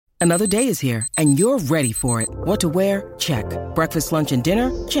Another day is here, and you're ready for it. What to wear? Check. Breakfast, lunch, and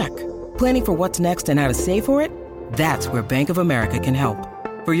dinner? Check. Planning for what's next and how to save for it? That's where Bank of America can help.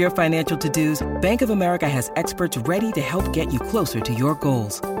 For your financial to-dos, Bank of America has experts ready to help get you closer to your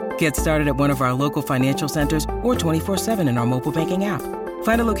goals. Get started at one of our local financial centers or 24/7 in our mobile banking app.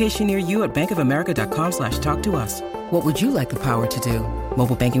 Find a location near you at bankofamerica.com/talktous. What would you like the power to do?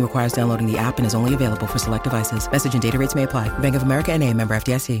 Mobile banking requires downloading the app and is only available for select devices. Message and data rates may apply. Bank of America N.A., member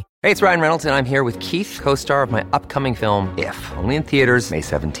FDIC. Hey, it's Ryan Reynolds, and I'm here with Keith, co-star of my upcoming film, If, only in theaters May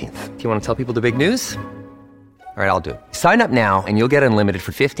 17th. Do you want to tell people the big news? All right, I'll do it. Sign up now and you'll get unlimited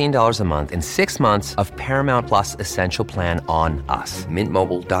for $15 a month and 6 months of Paramount Plus Essential Plan on us.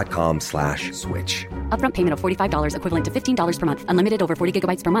 MintMobile.com/switch. Upfront payment of $45 equivalent to $15 per month. Unlimited over 40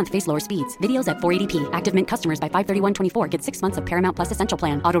 gigabytes per month. Face lower speeds. Videos at 480p. Active Mint customers by 531.24 get 6 months of Paramount Plus Essential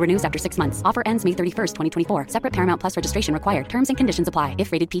Plan. Auto renews after 6 months. Offer ends May 31st, 2024. Separate Paramount Plus registration required. Terms and conditions apply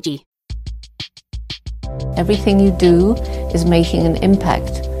if rated PG. Everything you do is making an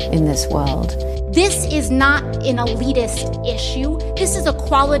impact in this world. This is not an elitist issue. This is a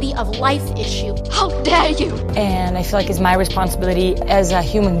quality of life issue. How dare you? And I feel like it's my responsibility as a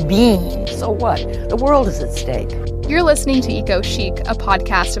human being. So what? The world is at stake. You're listening to Eco Chic, a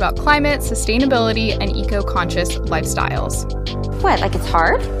podcast about climate, sustainability, and eco-conscious lifestyles. What, like it's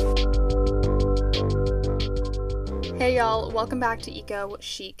hard? Hey y'all, welcome back to Eco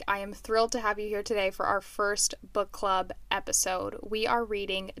Chic. I am thrilled to have you here today for our first book club episode. We are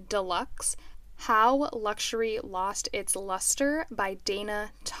reading Deluxe, How Luxury Lost Its Luster by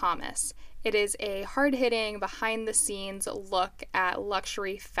Dana Thomas. It is a hard-hitting, behind-the-scenes look at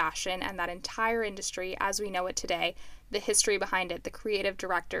luxury fashion and that entire industry as we know it today, the history behind it, the creative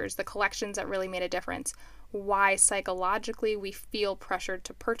directors, the collections that really made a difference, why psychologically we feel pressured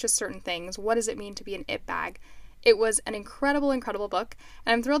to purchase certain things, what does it mean to be an it bag. It was an incredible, incredible book,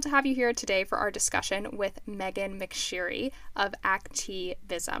 and I'm thrilled to have you here today for our discussion with Megan McSherry of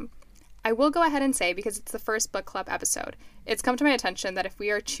Activism. I will go ahead and say, because it's the first book club episode, it's come to my attention that if we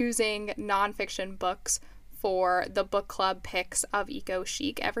are choosing nonfiction books for the book club picks of Eco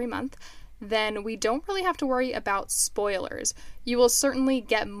Chic every month, then we don't really have to worry about spoilers. You will certainly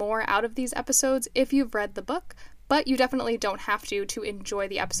get more out of these episodes if you've read the book, but you definitely don't have to enjoy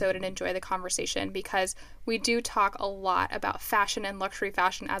the episode and enjoy the conversation, because we do talk a lot about fashion and luxury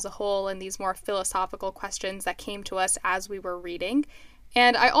fashion as a whole and these more philosophical questions that came to us as we were reading.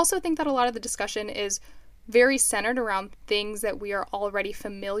 And I also think that a lot of the discussion is very centered around things that we are already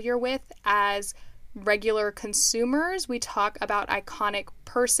familiar with as regular consumers. We talk about iconic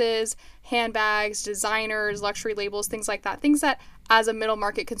purses, handbags, designers, luxury labels, things like that. Things that as a middle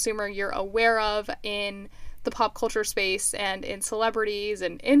market consumer you're aware of in the pop culture space and in celebrities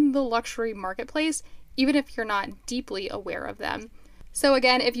and in the luxury marketplace, even if you're not deeply aware of them. So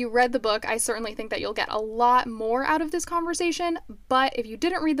again, if you read the book, I certainly think that you'll get a lot more out of this conversation, but if you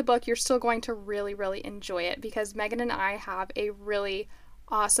didn't read the book, you're still going to really, really enjoy it, because Megan and I have a really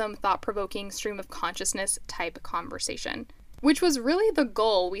awesome, thought-provoking stream of consciousness type conversation, which was really the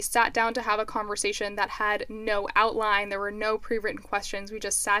goal. We sat down to have a conversation that had no outline. There were no pre-written questions. We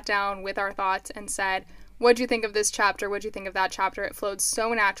just sat down with our thoughts and said, what'd you think of this chapter? What'd you think of that chapter? It flowed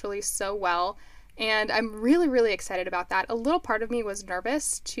so naturally, so well. And I'm really, really excited about that. A little part of me was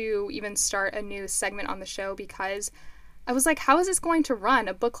nervous to even start a new segment on the show, because I was like, how is this going to run?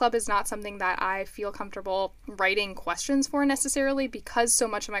 A book club is not something that I feel comfortable writing questions for necessarily, because so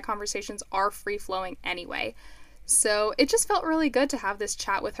much of my conversations are free-flowing anyway. So it just felt really good to have this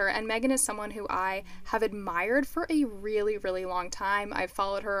chat with her. And Megan is someone who I have admired for a really, really long time. I've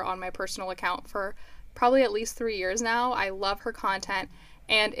followed her on my personal account for probably at least 3 years now. I love her content,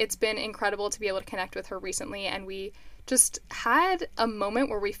 and it's been incredible to be able to connect with her recently, and we just had a moment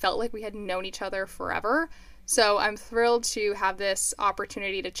where we felt like we had known each other forever. So I'm thrilled to have this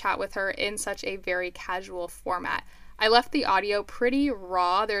opportunity to chat with her in such a very casual format. I left the audio pretty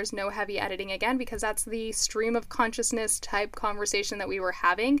raw. There's no heavy editing again, because that's the stream of consciousness type conversation that we were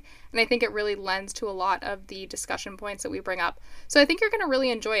having. And I think it really lends to a lot of the discussion points that we bring up. So I think you're going to really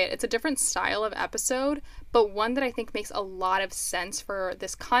enjoy it. It's a different style of episode, but one that I think makes a lot of sense for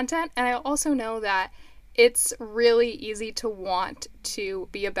this content. And I also know that it's really easy to want to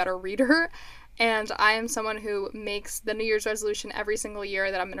be a better reader. And I am someone who makes the New Year's resolution every single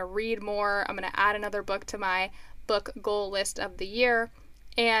year that I'm going to read more. I'm going to add another book to my book goal list of the year.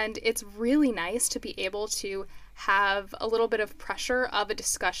 And it's really nice to be able to have a little bit of pressure of a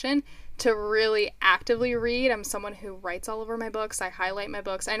discussion to really actively read. I'm someone who writes all over my books. I highlight my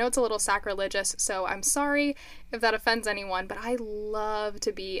books. I know it's a little sacrilegious, so I'm sorry if that offends anyone, but I love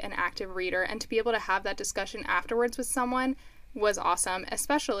to be an active reader, and to be able to have that discussion afterwards with someone was awesome,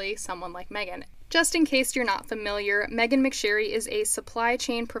 especially someone like Megan. Just in case you're not familiar, Megan McSherry is a supply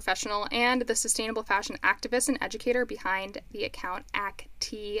chain professional and the sustainable fashion activist and educator behind the account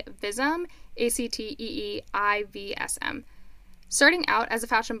Acteevism, Acteeivsm. Starting out as a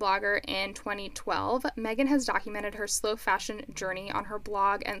fashion blogger in 2012, Megan has documented her slow fashion journey on her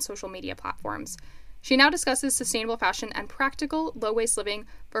blog and social media platforms. She now discusses sustainable fashion and practical low-waste living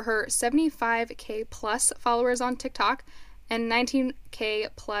for her 75K plus followers on TikTok and 19K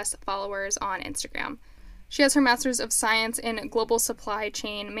plus followers on Instagram. She has her Master's of Science in Global Supply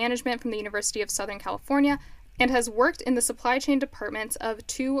Chain Management from the University of Southern California and has worked in the supply chain departments of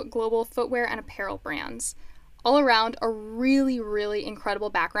 2 global footwear and apparel brands. All around, a really, really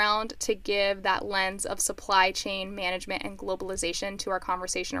incredible background to give that lens of supply chain management and globalization to our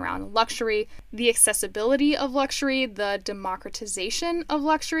conversation around luxury, the accessibility of luxury, the democratization of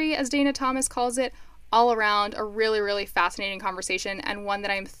luxury, as Dana Thomas calls it. All around, a really, really fascinating conversation, and one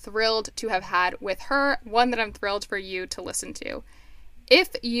that I'm thrilled to have had with her, one that I'm thrilled for you to listen to. If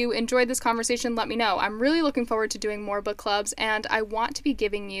you enjoyed this conversation, let me know. I'm really looking forward to doing more book clubs, and I want to be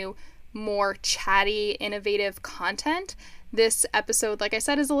giving you more chatty, innovative content. This episode, like I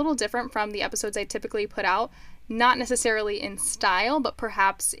said, is a little different from the episodes I typically put out, not necessarily in style, but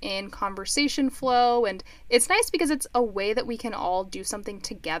perhaps in conversation flow. And it's nice because it's a way that we can all do something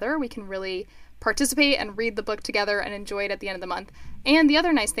together. We can really participate and read the book together and enjoy it at the end of the month. And the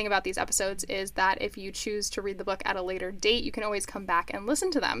other nice thing about these episodes is that if you choose to read the book at a later date, you can always come back and listen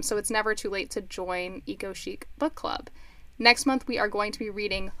to them. So it's never too late to join Eco Chic Book Club. Next month, we are going to be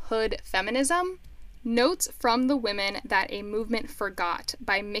reading Hood Feminism, Notes from the Women That a Movement Forgot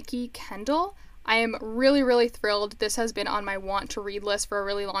by Mikki Kendall. I am really, really thrilled. This has been on my want to read list for a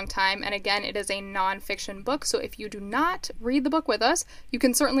really long time. And again, it is a nonfiction book. So if you do not read the book with us, you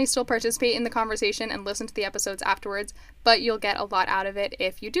can certainly still participate in the conversation and listen to the episodes afterwards, but you'll get a lot out of it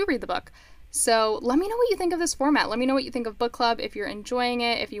if you do read the book. So let me know what you think of this format. Let me know what you think of book club, if you're enjoying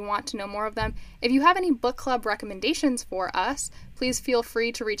it, if you want to know more of them. If you have any book club recommendations for us, please feel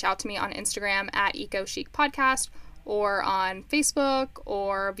free to reach out to me on Instagram at Eco Chic Podcast, or on Facebook,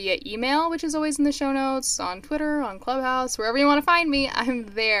 or via email, which is always in the show notes, on Twitter, on Clubhouse, wherever you want to find me, I'm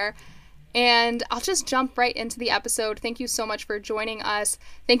there. And I'll just jump right into the episode. Thank you so much for joining us.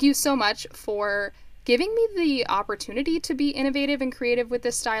 Thank you so much for giving me the opportunity to be innovative and creative with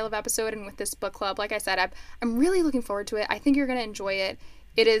this style of episode and with this book club. Like I said, I'm really looking forward to it. I think you're going to enjoy it.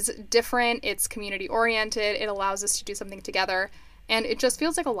 It is different. It's community oriented. It allows us to do something together. And it just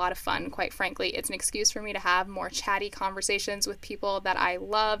feels like a lot of fun, quite frankly. It's an excuse for me to have more chatty conversations with people that I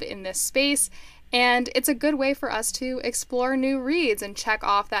love in this space. And it's a good way for us to explore new reads and check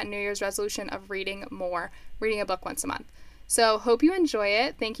off that New Year's resolution of reading more, reading a book once a month. So hope you enjoy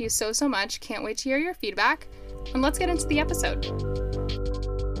it. Thank you so, so much. Can't wait to hear your feedback. And let's get into the episode.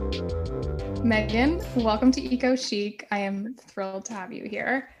 Megan, welcome to Eco Chic. I am thrilled to have you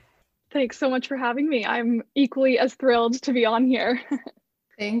here. Thanks so much for having me. I'm equally as thrilled to be on here.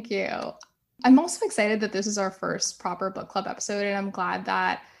 Thank you. I'm also excited that this is our first proper book club episode, and I'm glad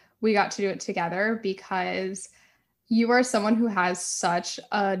that we got to do it together because you are someone who has such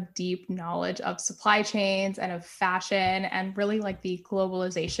a deep knowledge of supply chains and of fashion and really like the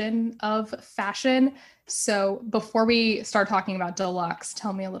globalization of fashion. So before we start talking about Deluxe,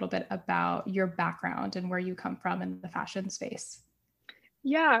 tell me a little bit about your background and where you come from in the fashion space.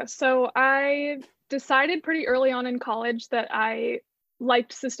 Yeah, so I decided pretty early on in college that I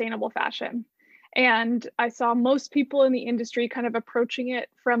liked sustainable fashion. And I saw most people in the industry kind of approaching it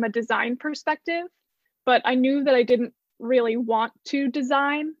from a design perspective. But I knew that I didn't really want to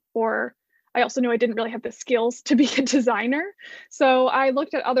design, or I also knew I didn't really have the skills to be a designer. So I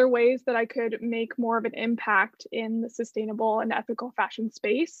looked at other ways that I could make more of an impact in the sustainable and ethical fashion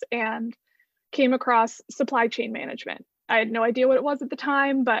space and came across supply chain management. I had no idea what it was at the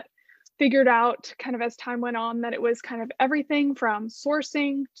time, but figured out kind of as time went on that it was kind of everything from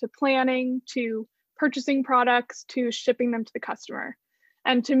sourcing to planning to purchasing products to shipping them to the customer.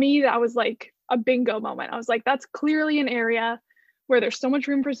 And to me, that was like a bingo moment. I was like, that's clearly an area where there's so much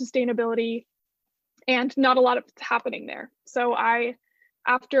room for sustainability and not a lot of it's happening there. So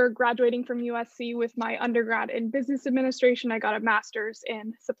after graduating from USC with my undergrad in business administration, I got a master's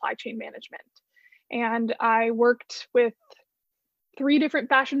in supply chain management. And I worked with 3 different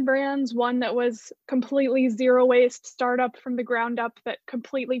fashion brands, one that was completely zero waste startup from the ground up that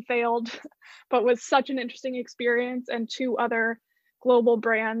completely failed, but was such an interesting experience, and 2 other global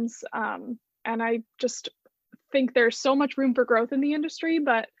brands. And I just think there's so much room for growth in the industry,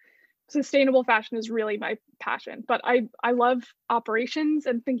 but sustainable fashion is really my passion. But I love operations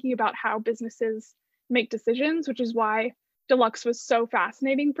and thinking about how businesses make decisions, which is why Deluxe was so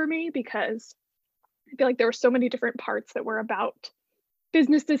fascinating for me because I feel like there were so many different parts that were about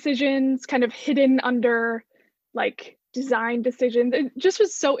business decisions kind of hidden under like design decisions. It just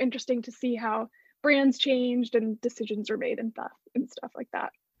was so interesting to see how brands changed and decisions were made and stuff like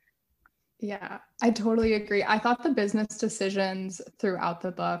that. Yeah, I totally agree. I thought the business decisions throughout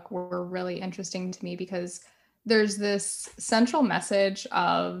the book were really interesting to me because there's this central message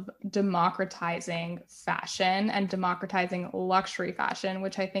of democratizing fashion and democratizing luxury fashion,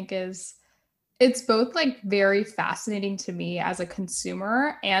 which I think it's both like very fascinating to me as a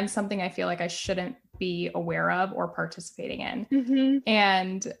consumer and something I feel like I shouldn't be aware of or participating in. Mm-hmm.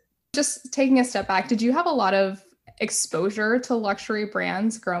 And just taking a step back, did you have a lot of exposure to luxury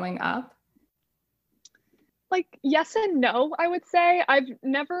brands growing up? Like, yes and no, I would say. I've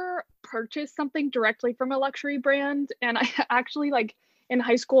never purchased something directly from a luxury brand. And I actually, like, in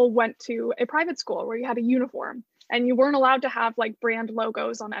high school, went to a private school where you had a uniform and you weren't allowed to have like brand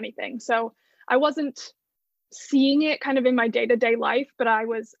logos on anything. So I wasn't seeing it kind of in my day-to-day life, but I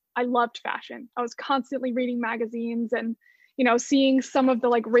loved fashion. I was constantly reading magazines and, you know, seeing some of the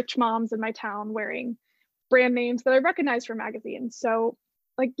like rich moms in my town wearing brand names that I recognized from magazines. So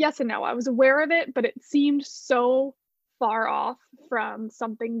like, yes and no, I was aware of it, but it seemed so far off from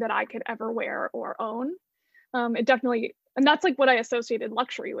something that I could ever wear or own. It definitely, and that's like what I associated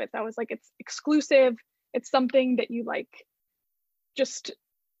luxury with. I was like, it's exclusive. It's something that you like just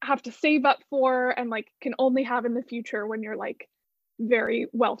have to save up for and like can only have in the future when you're like very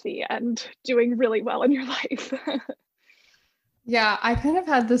wealthy and doing really well in your life. Yeah, I kind of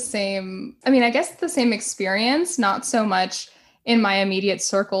had the same, I guess the same experience, not so much in my immediate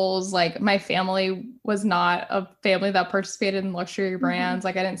circles. Like my family was not a family that participated in luxury brands.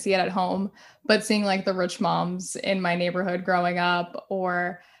 Like I didn't see it at home, but seeing like the rich moms in my neighborhood growing up,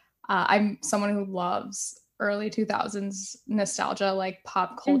 or I'm someone who loves early 2000s nostalgia, like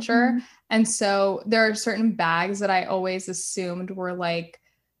pop culture. And so there are certain bags that I always assumed were like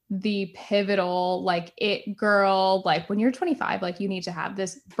the pivotal, like it girl, like when you're 25, like you need to have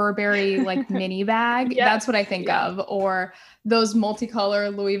this Burberry like mini bag. Yes. That's what I think of. Or those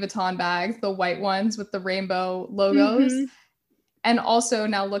multicolor Louis Vuitton bags, the white ones with the rainbow logos. And also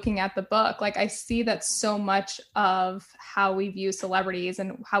now looking at the book, like I see that so much of how we view celebrities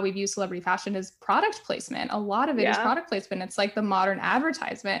and how we view celebrity fashion is product placement. A lot of it is product placement. It's like the modern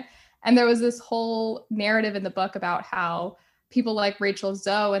advertisement. And there was this whole narrative in the book about how people like Rachel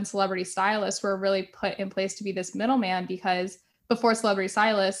Zoe and celebrity stylists were really put in place to be this middleman, because before celebrity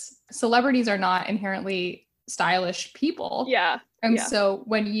stylists, celebrities are not inherently stylish people. And so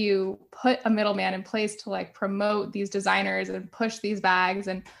when you put a middleman in place to like promote these designers and push these bags,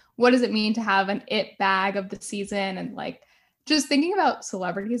 and what does it mean to have an it bag of the season, and like just thinking about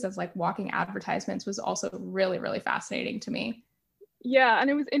celebrities as like walking advertisements was also really, really fascinating to me. Yeah. And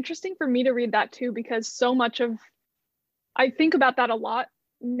it was interesting for me to read that too, because so much of, I think about that a lot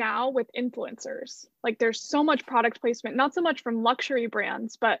now with influencers. Like there's so much product placement, not so much from luxury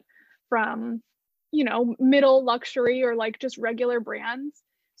brands, but from, you know, middle luxury or like just regular brands.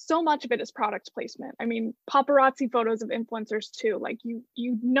 So much of it is product placement. I mean, paparazzi photos of influencers too. Like you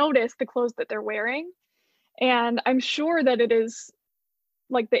notice the clothes that they're wearing. And I'm sure that it is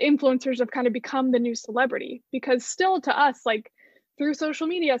like the influencers have kind of become the new celebrity, because still to us, like through social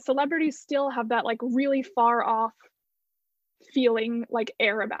media, celebrities still have that like really far off feeling like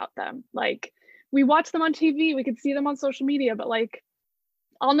air about them. Like we watch them on TV, we could see them on social media, but like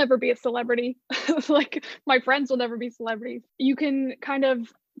I'll never be a celebrity. Like my friends will never be celebrities. You can kind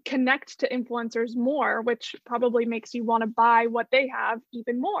of connect to influencers more, which probably makes you want to buy what they have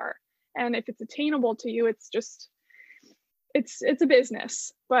even more. And if it's attainable to you, it's just it's a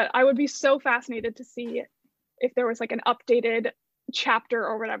business. But I would be so fascinated to see if there was like an updated chapter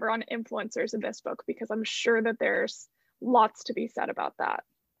or whatever on influencers in this book, because I'm sure that there's lots to be said about that.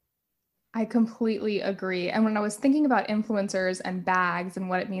 I completely agree. And when I was thinking about influencers and bags and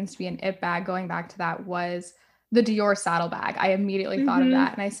what it means to be an it bag, going back to that was the Dior saddlebag. I immediately thought of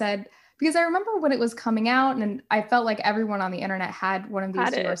that. And I said, because I remember when it was coming out and I felt like everyone on the internet had one of these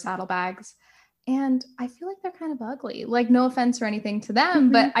Dior saddlebags. And I feel like they're kind of ugly. Like no offense or anything to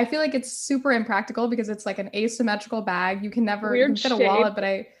them, but I feel like it's super impractical because it's like an asymmetrical bag. You can never fit a wallet,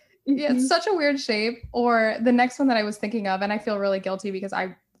 but it's such a weird shape. Or the next one that I was thinking of, and I feel really guilty because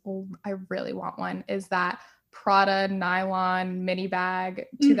I really want one, is that Prada nylon mini bag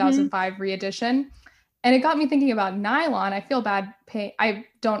 2005 re-edition. And it got me thinking about nylon. I feel bad paying. I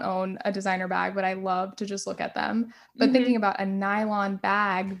don't own a designer bag, but I love to just look at them. But thinking about a nylon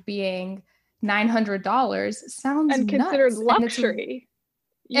bag being $900 sounds and nuts. considered luxury.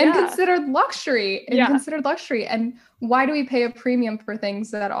 and considered luxury And why do we pay a premium for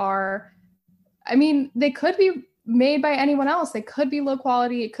things that are, I mean, they could be made by anyone else. They could be low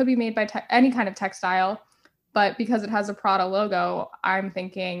quality. It could be made by any kind of textile, but because it has a Prada logo, I'm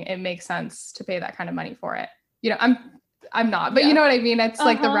thinking it makes sense to pay that kind of money for it. You know, I'm not, but you know what I mean? It's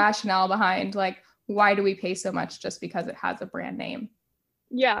like the rationale behind like, why do we pay so much just because it has a brand name?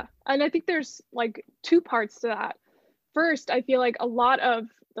 Yeah. And I think there's like two parts to that. First, I feel like a lot of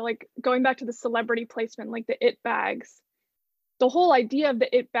like going back to the celebrity placement, like the it bags, the whole idea of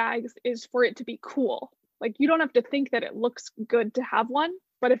the it bags is for it to be cool. Like you don't have to think that it looks good to have one,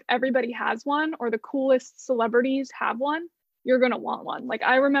 but if everybody has one or the coolest celebrities have one, you're going to want one. Like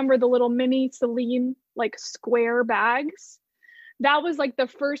I remember the little mini Celine like square bags. That was like the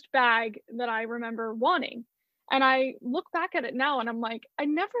first bag that I remember wanting. And I look back at it now and I'm like, I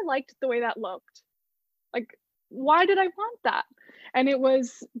never liked the way that looked. Like, why did I want that? And it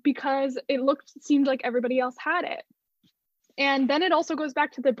was because it seemed like everybody else had it. And then it also goes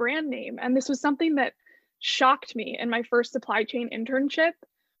back to the brand name. And this was something that shocked me in my first supply chain internship,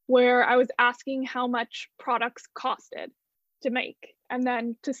 where I was asking how much products costed to make and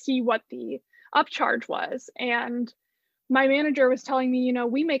then to see what the upcharge was. And my manager was telling me, you know,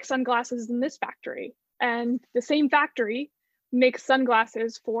 we make sunglasses in this factory, and the same factory makes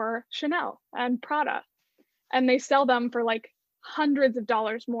sunglasses for Chanel and Prada, and they sell them for like hundreds of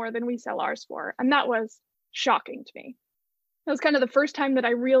dollars more than we sell ours for. And that was shocking to me. It was kind of the first time that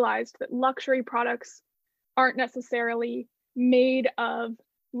I realized that luxury products aren't necessarily made of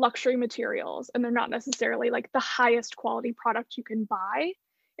luxury materials, and they're not necessarily like the highest quality product you can buy.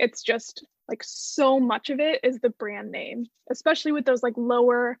 It's just like so much of it is the brand name, especially with those like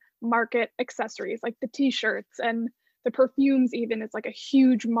lower market accessories, like the t-shirts and the perfumes even. It's like a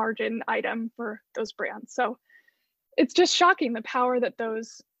huge margin item for those brands. So it's just shocking the power that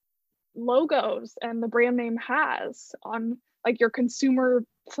those logos and the brand name has on like your consumer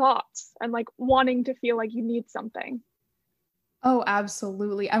thoughts and like wanting to feel like you need something. Oh,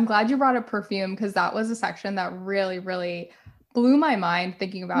 absolutely. I'm glad you brought up perfume, because that was a section that really, really blew my mind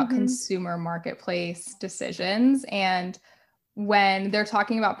thinking about consumer marketplace decisions. And when they're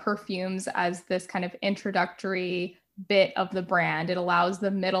talking about perfumes as this kind of introductory bit of the brand, it allows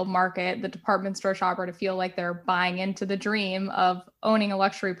the middle market, the department store shopper, to feel like they're buying into the dream of owning a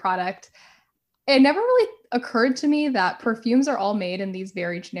luxury product. It never really occurred to me that perfumes are all made in these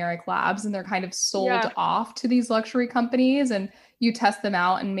very generic labs, and they're kind of sold off to these luxury companies, and you test them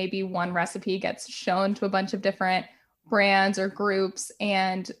out and maybe one recipe gets shown to a bunch of different brands or groups,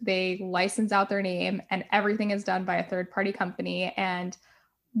 and they license out their name, and everything is done by a third-party company. And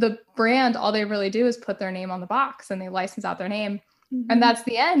the brand, all they really do is put their name on the box and they license out their name, and that's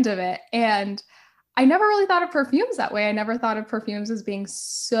the end of it. And I never really thought of perfumes that way. I never thought of perfumes as being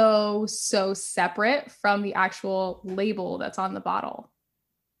so separate from the actual label that's on the bottle.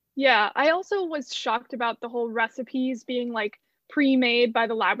 Yeah, I also was shocked about the whole recipes being like pre-made by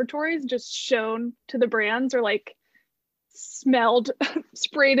the laboratories, just shown to the brands, or like smelled,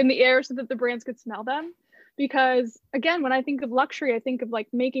 sprayed in the air so that the brands could smell them. Because again, when I think of luxury, I think of like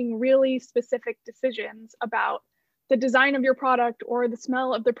making really specific decisions about the design of your product or the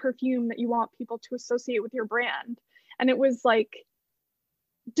smell of the perfume that you want people to associate with your brand. And it was like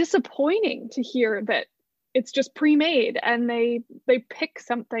disappointing to hear that it's just pre-made and they pick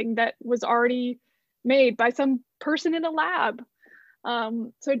something that was already made by some person in a lab.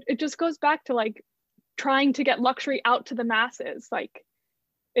 So it just goes back to like trying to get luxury out to the masses. Like,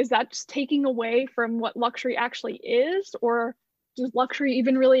 is that just taking away from what luxury actually is? Or does luxury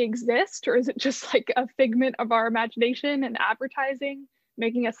even really exist? Or is it just like a figment of our imagination and advertising,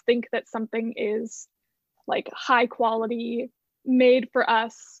 making us think that something is like high quality, made for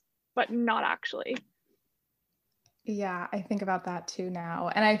us, but not actually? Yeah, I think about that too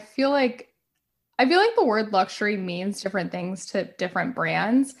now. And I feel like the word luxury means different things to different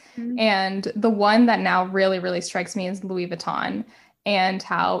brands. And the one that now really, really strikes me is Louis Vuitton. And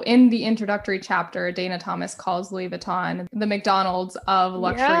how in the introductory chapter, Dana Thomas calls Louis Vuitton the McDonald's of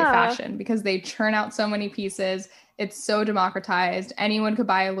luxury fashion, because they churn out so many pieces. It's so democratized. Anyone could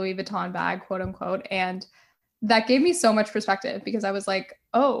buy a Louis Vuitton bag, quote unquote. And that gave me so much perspective, because I was like,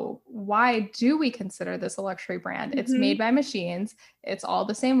 oh, why do we consider this a luxury brand? It's made by machines. It's all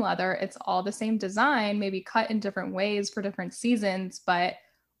the same leather. It's all the same design, maybe cut in different ways for different seasons. But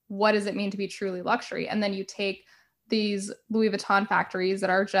what does it mean to be truly luxury? And then you take these Louis Vuitton factories that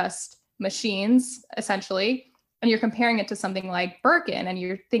are just machines, essentially, and you're comparing it to something like Birkin, and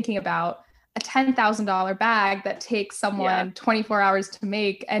you're thinking about a $10,000 bag that takes someone 24 hours to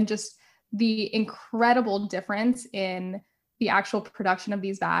make, and just the incredible difference in the actual production of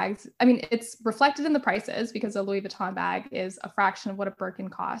these bags, I mean, it's reflected in the prices because a Louis Vuitton bag is a fraction of what a Birkin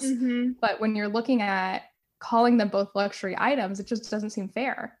costs. Mm-hmm. But when you're looking at calling them both luxury items, it just doesn't seem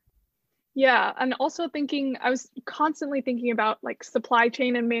fair. Yeah. And also I was constantly thinking about like supply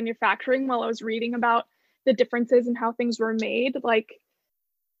chain and manufacturing while I was reading about the differences in how things were made, like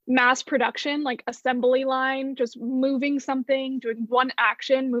mass production, like assembly line, just moving something, doing one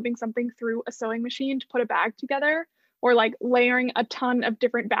action, moving something through a sewing machine to put a bag together, or like layering a ton of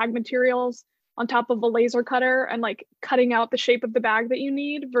different bag materials on top of a laser cutter and like cutting out the shape of the bag that you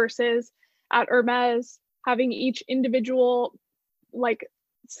need, versus at Hermes having each individual like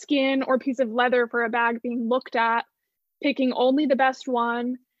skin or piece of leather for a bag being looked at, picking only the best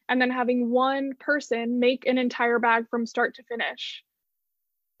one, and then having one person make an entire bag from start to finish.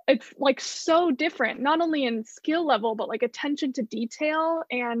 It's like so different, not only in skill level, but like attention to detail.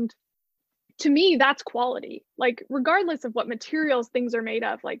 And to me, that's quality. Like regardless of what materials things are made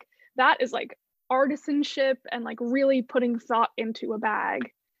of, like that is like artisanship and like really putting thought into a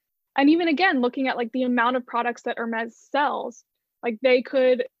bag. And even again, looking at like the amount of products that Hermes sells, like they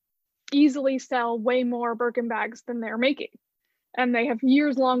could easily sell way more Birkin bags than they're making. And they have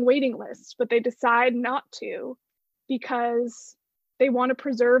years-long waiting lists, but they decide not to because they want to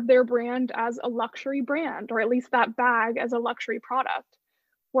preserve their brand as a luxury brand, or at least that bag as a luxury product.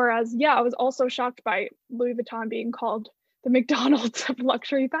 Whereas, yeah, I was also shocked by Louis Vuitton being called the McDonald's of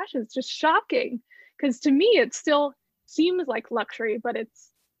luxury fashion. It's just shocking because to me, it still seems like luxury, but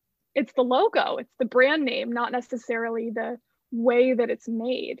it's the logo, it's the brand name, not necessarily the way that it's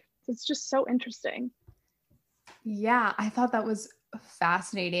made. It's just so interesting. Yeah, I thought that was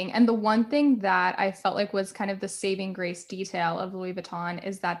fascinating. And the one thing that I felt like was kind of the saving grace detail of Louis Vuitton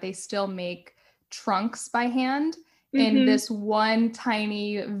is that they still make trunks by hand in this one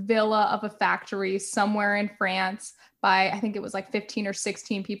tiny villa of a factory somewhere in France by, I think it was like 15 or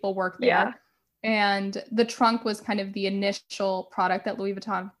 16 people work there. Yeah. And the trunk was kind of the initial product that Louis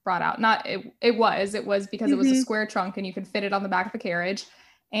Vuitton brought out. It was because it was a square trunk and you could fit it on the back of a carriage.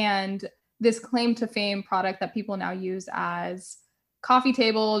 And this claim to fame product that people now use as coffee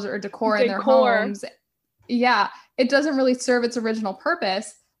tables or decor in their homes. Yeah, it doesn't really serve its original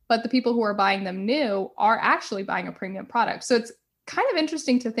purpose, but the people who are buying them new are actually buying a premium product. So it's kind of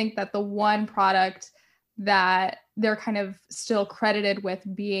interesting to think that the one product that they're kind of still credited with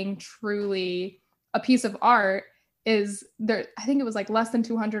being truly a piece of art is there. I think it was like less than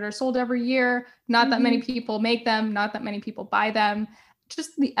 200 are sold every year. Not that many people make them, not that many people buy them.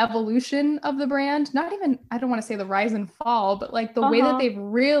 Just the evolution of the brand, not even, I don't want to say the rise and fall, but like the way that they've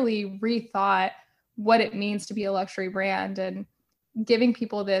really rethought what it means to be a luxury brand and giving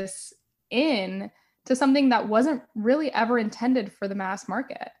people this in to something that wasn't really ever intended for the mass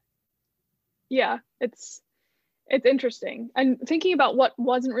market. Yeah, it's interesting. And thinking about what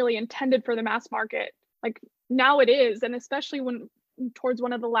wasn't really intended for the mass market, like now it is. And especially when towards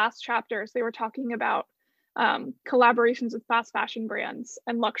one of the last chapters, they were talking about collaborations with fast fashion brands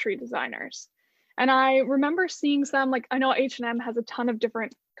and luxury designers. And I remember seeing some, like I know H&M has a ton of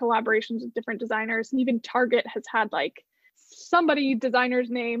different collaborations with different designers, and even Target has had like somebody designer's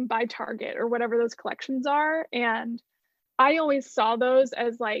name by Target or whatever those collections are. And I always saw those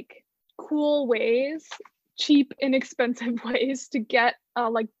as like cool ways, cheap, inexpensive ways to get a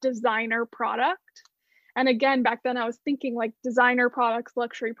like designer product. And again, back then I was thinking like designer products,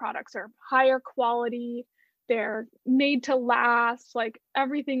 luxury products are higher quality, they're made to last, like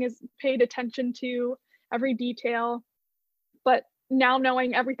everything is paid attention to, every detail. But now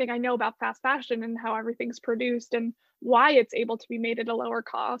knowing everything I know about fast fashion and how everything's produced and why it's able to be made at a lower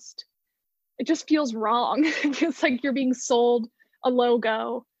cost, it just feels wrong. It feels like you're being sold a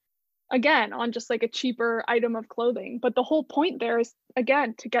logo again on just like a cheaper item of clothing. But the whole point there is,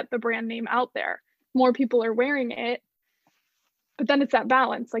 again, to get the brand name out there. More people are wearing it, but then it's that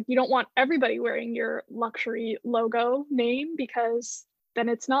balance. Like you don't want everybody wearing your luxury logo name because then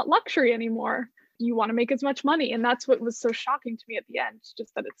it's not luxury anymore. You want to make as much money. And that's what was so shocking to me at the end,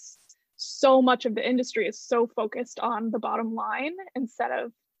 just that it's so much of the industry is so focused on the bottom line instead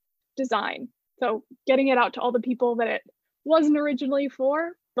of design. So getting it out to all the people that it wasn't originally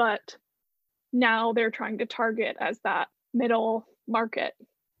for, but now they're trying to target as that middle market.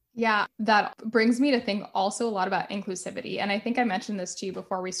 Yeah, that brings me to think also a lot about inclusivity. And I think I mentioned this to you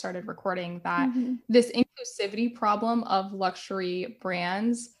before we started recording, that this inclusivity problem of luxury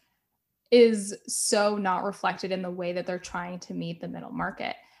brands is so not reflected in the way that they're trying to meet the middle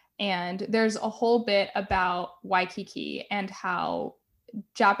market. And there's a whole bit about Waikiki and how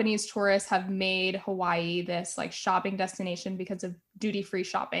Japanese tourists have made Hawaii this like shopping destination because of duty-free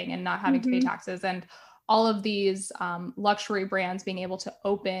shopping and not having to pay taxes. And all of these luxury brands being able to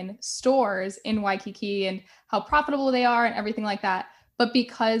open stores in Waikiki and how profitable they are and everything like that. But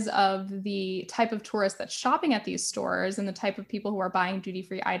because of the type of tourists that's shopping at these stores and the type of people who are buying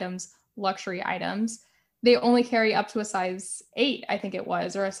duty-free items, luxury items, they only carry up to a size 8, I think it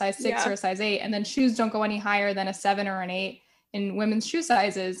was, or a size 6 or a size 8. And then shoes don't go any higher than a 7 or an 8 in women's shoe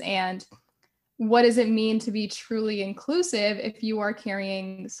sizes. And what does it mean to be truly inclusive if you are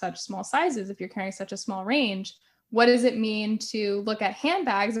carrying such small sizes, if you're carrying such a small range? What does it mean to look at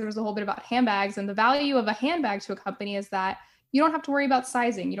handbags? There was a whole bit about handbags, and the value of a handbag to a company is that you don't have to worry about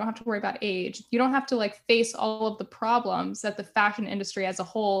sizing. You don't have to worry about age. You don't have to like face all of the problems that the fashion industry as a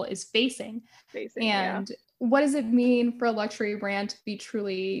whole is facing. What does it mean for a luxury brand to be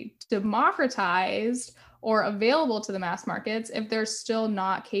truly democratized or available to the mass markets if they're still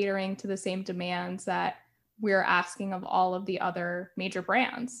not catering to the same demands that we're asking of all of the other major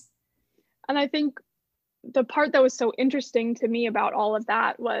brands? And I think the part that was so interesting to me about all of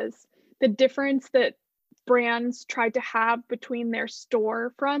that was the difference that brands tried to have between their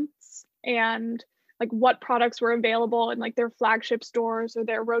store fronts and like what products were available in like their flagship stores or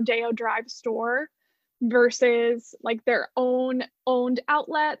their Rodeo Drive store versus like their own owned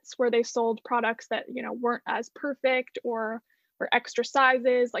outlets where they sold products that, you know, weren't as perfect or extra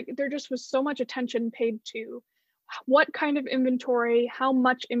sizes. Like there just was so much attention paid to what kind of inventory, how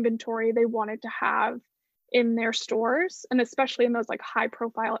much inventory they wanted to have in their stores, and especially in those like high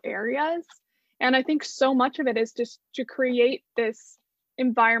profile areas. And I think so much of it is just to create this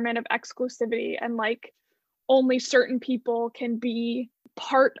environment of exclusivity and like only certain people can be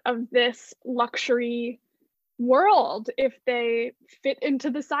part of this luxury world if they fit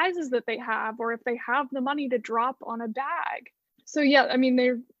into the sizes that they have or if they have the money to drop on a bag. So yeah, I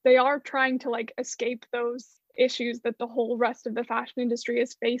mean, they are trying to like escape those issues that the whole rest of the fashion industry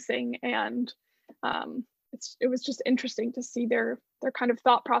is facing. And it was just interesting to see their kind of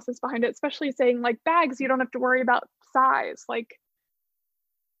thought process behind it, especially saying like bags, you don't have to worry about size. Like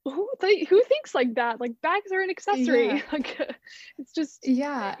who thinks like that? Like bags are an accessory. Yeah. Like it's just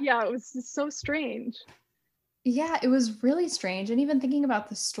it was just so strange. Yeah, it was really strange. And even thinking about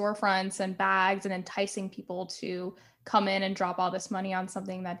the storefronts and bags and enticing people to come in and drop all this money on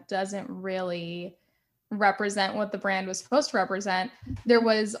something that doesn't really represent what the brand was supposed to represent. There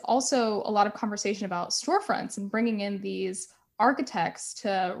was also a lot of conversation about storefronts and bringing in these architects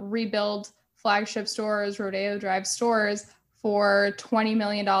to rebuild flagship stores, Rodeo Drive stores for $20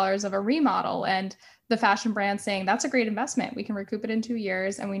 million of a remodel. And the fashion brand saying, that's a great investment. We can recoup it in 2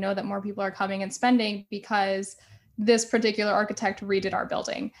 years. And we know that more people are coming and spending because this particular architect redid our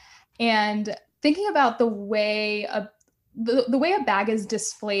building. And thinking about the way a bag is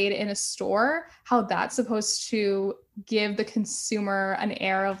displayed in a store, how that's supposed to give the consumer an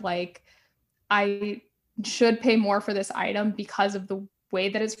air of like, I should pay more for this item because of the way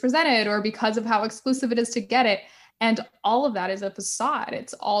that it's presented or because of how exclusive it is to get it. And all of that is a facade.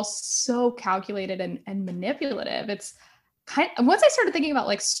 It's all so calculated and manipulative. It's once I started thinking about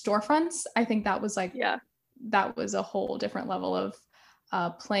like storefronts, I think that was like, that was a whole different level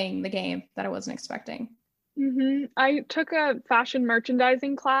of playing the game that I wasn't expecting. Mm-hmm. I took a fashion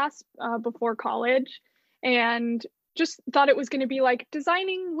merchandising class before college and just thought it was going to be like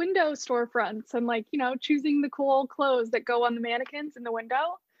designing window storefronts and like, you know, choosing the cool clothes that go on the mannequins in the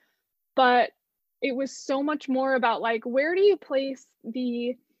window. But it was so much more about like, where do you place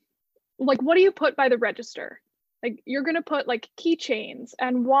what do you put by the register? Like you're going to put like keychains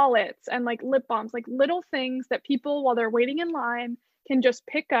and wallets and like lip balms, like little things that people while they're waiting in line can just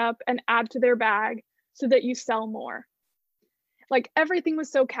pick up and add to their bag so that you sell more. Like everything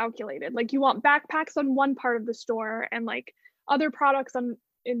was so calculated. Like you want backpacks on one part of the store and like other products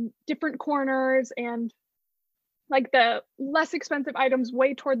in different corners and like the less expensive items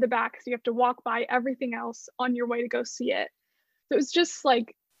way toward the back. So you have to walk by everything else on your way to go see it. So it was just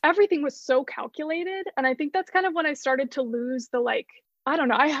like, everything was so calculated. And I think that's kind of when I started to lose the like, I don't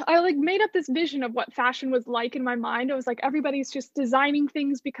know, I like made up this vision of what fashion was like in my mind. I was like, everybody's just designing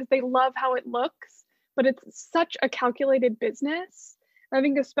things because they love how it looks, but it's such a calculated business. And I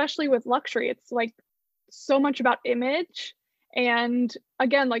think especially with luxury, it's like so much about image and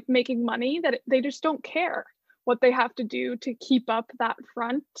again, like making money that they just don't care what they have to do to keep up that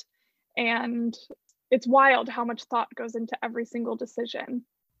front. And it's wild how much thought goes into every single decision.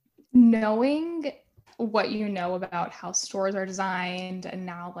 Knowing what you know about how stores are designed and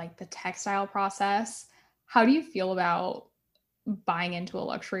now like the textile process, how do you feel about buying into a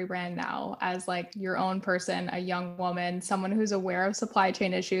luxury brand now as like your own person, a young woman, someone who's aware of supply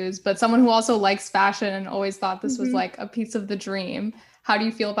chain issues, but someone who also likes fashion and always thought this was like a piece of the dream? how do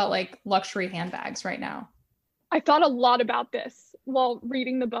you feel about like luxury handbags right now? I thought a lot about this while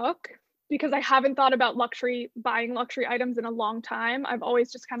reading the book because I haven't thought about buying luxury items in a long time. I've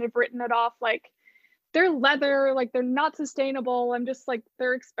always just kind of written it off like they're leather, like they're not sustainable. I'm just like,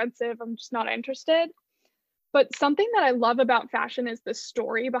 they're expensive. I'm just not interested. But something that I love about fashion is the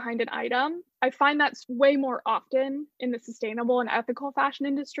story behind an item. I find that's way more often in the sustainable and ethical fashion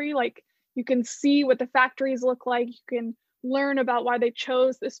industry. Like you can see what the factories look like. You can learn about why they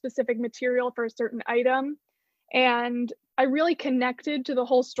chose this specific material for a certain item. And I really connected to the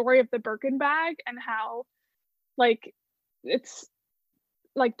whole story of the Birkin bag and how like it's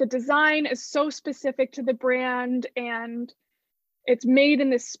like the design is so specific to the brand and it's made in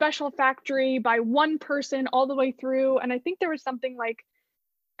this special factory by one person all the way through. And I think there was something like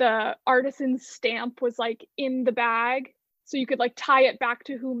the artisan's stamp was like in the bag. So you could like tie it back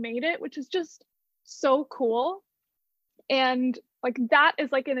to who made it, which is just so cool. And like that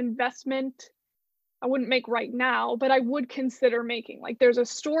is like an investment I wouldn't make right now, but I would consider making. Like there's a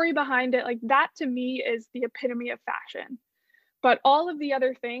story behind it. Like that to me is the epitome of fashion. But all of the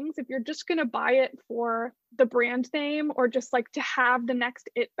other things, if you're just going to buy it for the brand name or just like to have the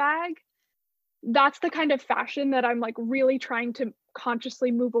next it bag, that's the kind of fashion that I'm like really trying to consciously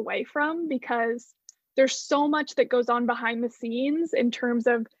move away from because there's so much that goes on behind the scenes in terms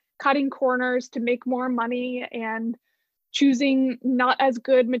of cutting corners to make more money and choosing not as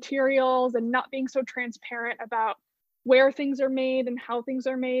good materials and not being so transparent about where things are made and how things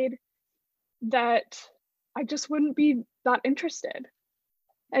are made that I just wouldn't be that interested.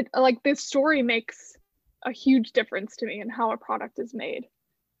 Like this story makes a huge difference to me in how a product is made.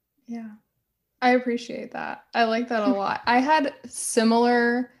 Yeah, I appreciate that. I like that a lot. I had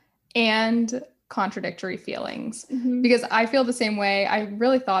similar and contradictory feelings because I feel the same way. I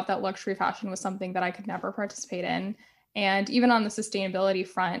really thought that luxury fashion was something that I could never participate in. And even on the sustainability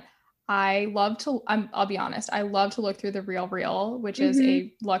front, I'll be honest, I love to look through the RealReal, which is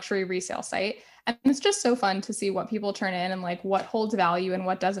a luxury resale site. And it's just so fun to see what people turn in and like what holds value and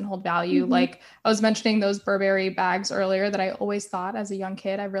what doesn't hold value. Like I was mentioning those Burberry bags earlier that I always thought as a young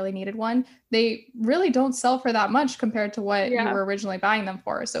kid, I really needed one. They really don't sell for that much compared to what you were originally buying them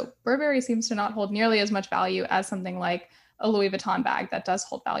for. So Burberry seems to not hold nearly as much value as something like a Louis Vuitton bag that does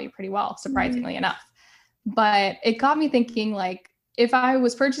hold value pretty well, surprisingly enough. But it got me thinking, like, if I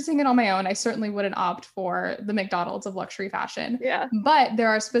was purchasing it on my own, I certainly wouldn't opt for the McDonald's of luxury fashion. Yeah. But there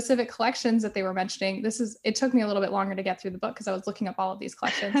are specific collections that they were mentioning. It took me a little bit longer to get through the book because I was looking up all of these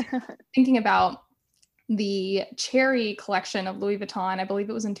collections, thinking about the cherry collection of Louis Vuitton. I believe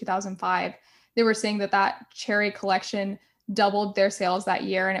it was in 2005. They were saying that cherry collection doubled their sales that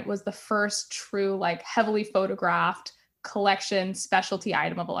year. And it was the first true, like, heavily photographed collection specialty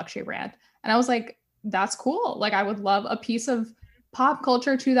item of a luxury brand. And I was like, that's cool. Like, I would love a piece of pop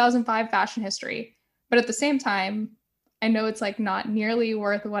culture 2005 fashion history. But at the same time, I know it's like not nearly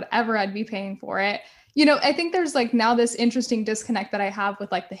worth whatever I'd be paying for it. You know, I think there's like now this interesting disconnect that I have with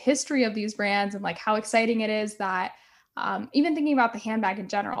like the history of these brands and like how exciting it is that even thinking about the handbag in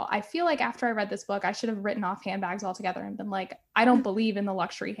general, I feel like after I read this book, I should have written off handbags altogether and been like, I don't believe in the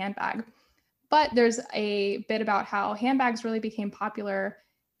luxury handbag. But there's a bit about how handbags really became popular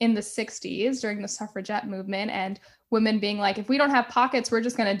in the 60s during the suffragette movement, and women being like, if we don't have pockets, we're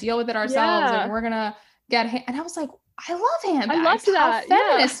just going to deal with it ourselves and we're going to get and I was like, I love handbags. I loved that.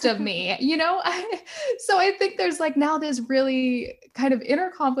 How feminist of me, you know? So I think there's like now this really kind of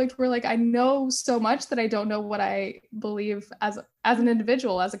inner conflict where like I know so much that I don't know what I believe as an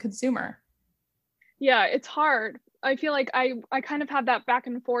individual, as a consumer. Yeah, it's hard. I feel like I kind of have that back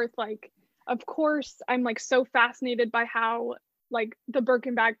and forth. Like, of course, I'm like so fascinated by how like the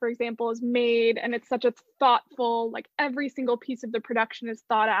Birkin bag, for example, is made, and it's such a thoughtful, like every single piece of the production is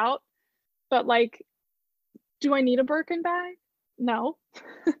thought out. But like, do I need a Birkin bag? No.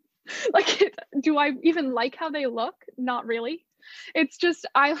 Like, do I even like how they look? Not really. It's just,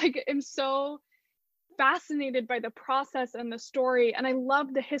 I like am so fascinated by the process and the story. And I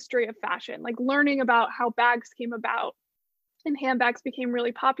love the history of fashion, like learning about how bags came about and handbags became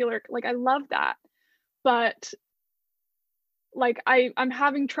really popular. Like, I love that. But like, I'm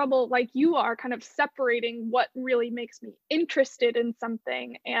having trouble, like you are, kind of separating what really makes me interested in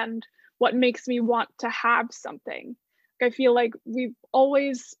something and what makes me want to have something. Like, I feel like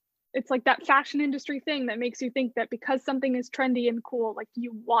it's like that fashion industry thing that makes you think that because something is trendy and cool, like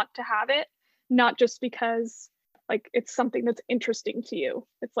you want to have it, not just because like it's something that's interesting to you.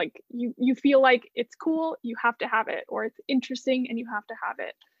 It's like you feel like it's cool, you have to have it, or it's interesting and you have to have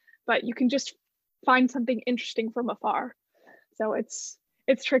it. But you can just find something interesting from afar. So it's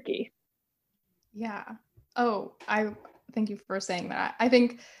tricky. Yeah. Oh, Thank you for saying that. I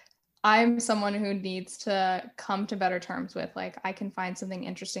think I'm someone who needs to come to better terms with, like, I can find something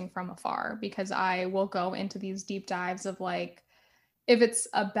interesting from afar, because I will go into these deep dives of, like, if it's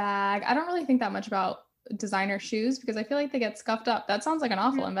a bag, I don't really think that much about designer shoes because I feel like they get scuffed up. That sounds like an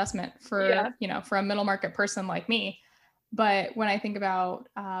awful investment for, for a middle market person like me. But when I think about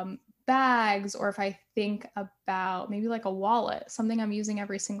bags, or if I think about maybe like a wallet, something I'm using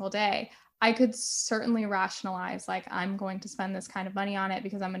every single day, I could certainly rationalize, like, I'm going to spend this kind of money on it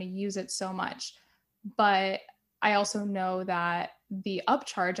because I'm going to use it so much. But I also know that the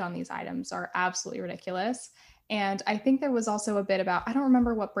upcharge on these items are absolutely ridiculous. And I think there was also a bit about, I don't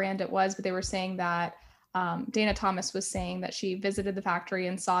remember what brand it was, but they were saying that Dana Thomas was saying that she visited the factory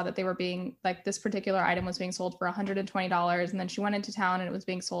and saw that they were being, like, this particular item was being sold for $120. And then she went into town and it was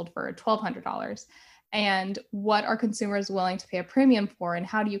being sold for $1,200. And what are consumers willing to pay a premium for, and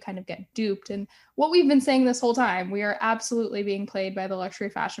how do you kind of get duped? And what we've been saying this whole time, we are absolutely being played by the luxury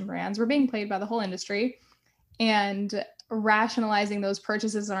fashion brands. We're being played by the whole industry, and rationalizing those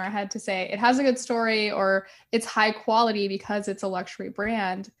purchases in our head to say it has a good story or it's high quality because it's a luxury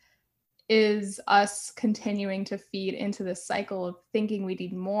brand is us continuing to feed into this cycle of thinking we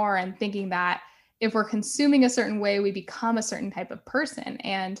need more, and thinking that if we're consuming a certain way, we become a certain type of person.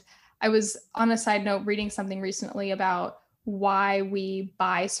 And I was, on a side note, reading something recently about why we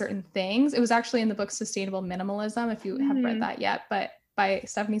buy certain things. It was actually in the book Sustainable Minimalism, if you haven't read that yet, but by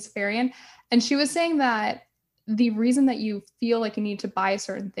Stephanie Safarian. And she was saying that the reason that you feel like you need to buy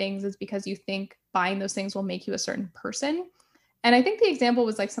certain things is because you think buying those things will make you a certain person. And I think the example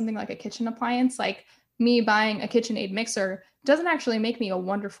was like something like a kitchen appliance. Like, me buying a KitchenAid mixer doesn't actually make me a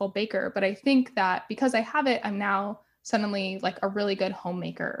wonderful baker, but I think that because I have it, I'm now suddenly like a really good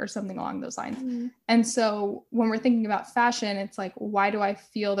homemaker or something along those lines. And so when we're thinking about fashion, it's like, why do I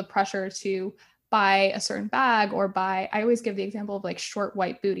feel the pressure to buy a certain bag or buy, I always give the example of like short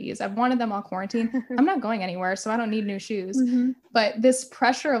white booties. I've wanted them all quarantine. I'm not going anywhere, so I don't need new shoes. But this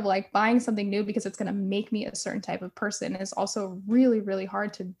pressure of like buying something new because it's going to make me a certain type of person is also really, really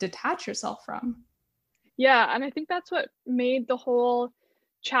hard to detach yourself from. Yeah. And I think that's what made the whole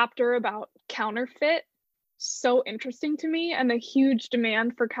chapter about counterfeit so interesting to me, and the huge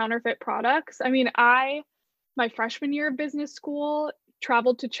demand for counterfeit products. I mean, my freshman year of business school,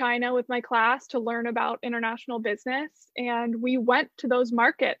 traveled to China with my class to learn about international business. And we went to those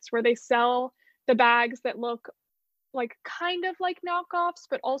markets where they sell the bags that look like kind of like knockoffs,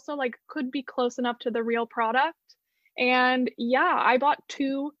 but also like could be close enough to the real product. And yeah, I bought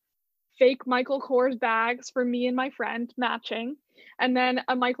 2 fake Michael Kors bags for me and my friend, matching. And then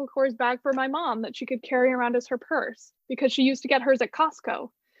a Michael Kors bag for my mom that she could carry around as her purse because she used to get hers at Costco.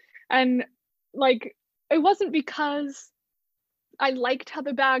 And like, it wasn't because I liked how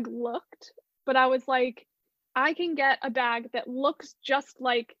the bag looked, but I was like, I can get a bag that looks just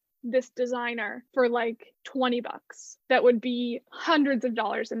like this designer for like $20 that would be hundreds of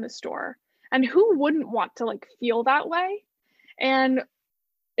dollars in the store. And who wouldn't want to like feel that way? And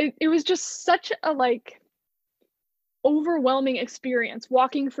it was just such a like overwhelming experience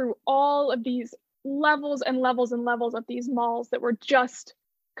walking through all of these levels and levels and levels of these malls that were just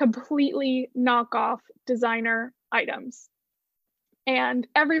completely knockoff designer items. And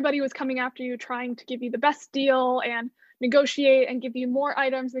everybody was coming after you, trying to give you the best deal and negotiate and give you more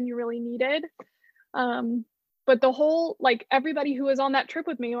items than you really needed. But the whole, like, everybody who was on that trip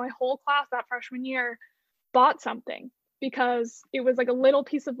with me, my whole class that freshman year, bought something because it was like a little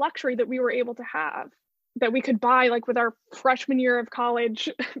piece of luxury that we were able to have, that we could buy like with our freshman year of college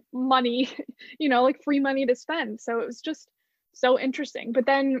money, like free money to spend. So it was just so interesting. But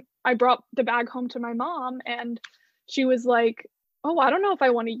then I brought the bag home to my mom and she was like, oh, I don't know if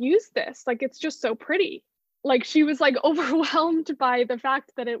I want to use this. Like, it's just so pretty. Like, she was like overwhelmed by the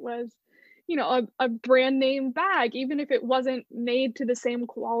fact that it was, a brand name bag, even if it wasn't made to the same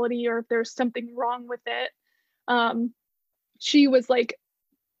quality or if there's something wrong with it. She was like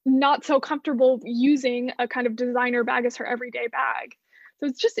not so comfortable using a kind of designer bag as her everyday bag. So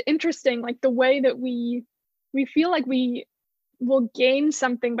it's just interesting, like the way that we feel like we will gain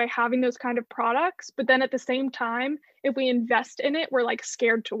something by having those kind of products, but then at the same time, if we invest in it, we're like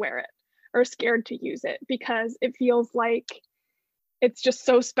scared to wear it or scared to use it because it feels like it's just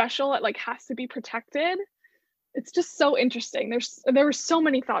so special. It like has to be protected. It's just so interesting. There were so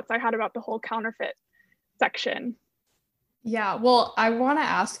many thoughts I had about the whole counterfeit section. Yeah, well, I want to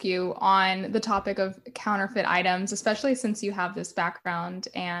ask you on the topic of counterfeit items, especially since you have this background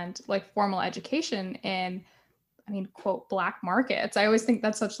and like formal education in, quote, black markets. I always think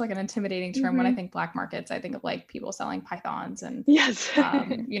that's such like an intimidating term. When I think black markets, I think of like people selling pythons and, yes,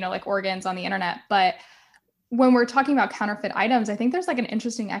 like organs on the internet. But when we're talking about counterfeit items, I think there's like an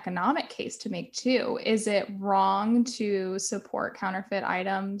interesting economic case to make too. Is it wrong to support counterfeit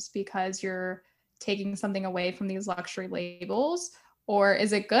items because you're taking something away from these luxury labels? Or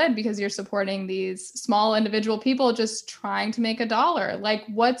is it good because you're supporting these small individual people just trying to make a dollar? Like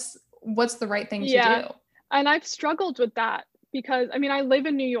what's the right thing to do? And I've struggled with that because I mean, I live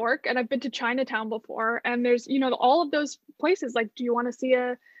in New York and I've been to Chinatown before, and there's, you know, all of those places like, do you want to see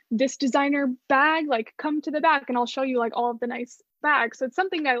this designer bag? Like come to the back and I'll show you like all of the nice bags. So it's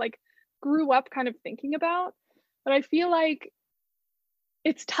something I like grew up kind of thinking about, but I feel like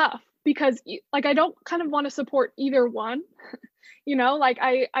it's tough because like I don't kind of want to support either one. You know, like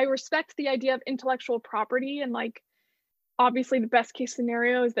I respect the idea of intellectual property, and like obviously the best case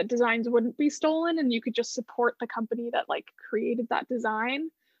scenario is that designs wouldn't be stolen and you could just support the company that like created that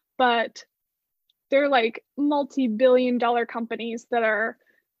design. But they're like multi-billion-dollar companies that are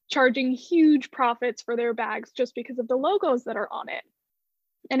charging huge profits for their bags just because of the logos that are on it.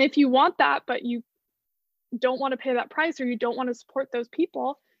 And if you want that, but you don't want to pay that price, or you don't want to support those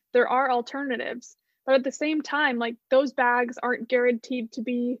people, there are alternatives. But at the same time, like those bags aren't guaranteed to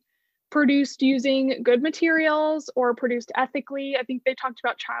be produced using good materials or produced ethically. I think they talked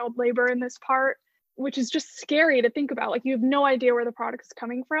about child labor in this part, which is just scary to think about. Like you have no idea where the product is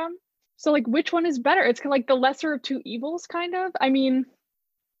coming from. So like which one is better? It's kind of like the lesser of two evils, kind of. I mean,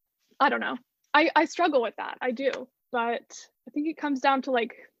 I don't know. I struggle with that. I do. But I think it comes down to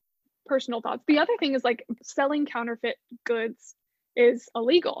like personal thoughts. The other thing is like selling counterfeit goods is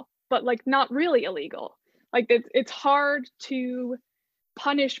illegal, but like not really illegal. Like it's hard to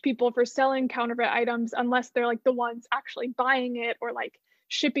punish people for selling counterfeit items unless they're like the ones actually buying it or like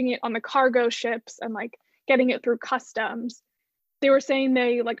shipping it on the cargo ships and like getting it through customs. They were saying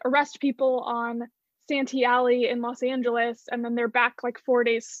they like arrest people on Santee Alley in Los Angeles and then they're back like 4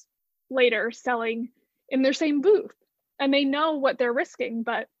 days later selling in their same booth, and they know what they're risking,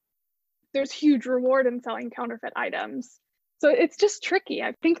 but there's huge reward in selling counterfeit items. So it's just tricky.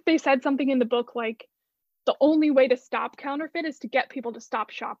 I think they said something in the book like the only way to stop counterfeit is to get people to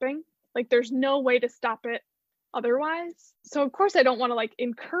stop shopping. Like there's no way to stop it otherwise. So of course I don't want to like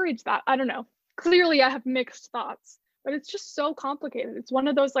encourage that. I don't know. Clearly I have mixed thoughts, but it's just so complicated. It's one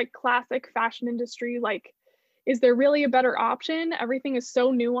of those like classic fashion industry, like, is there really a better option? Everything is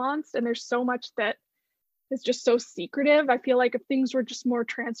so nuanced and there's so much that is just so secretive. I feel like if things were just more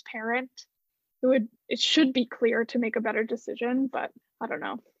transparent, it should be clear to make a better decision, but I don't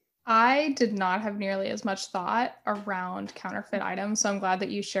know. I did not have nearly as much thought around counterfeit items, so I'm glad that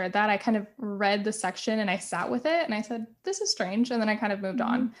you shared that. I kind of read the section and I sat with it and I said, this is strange. And then I kind of moved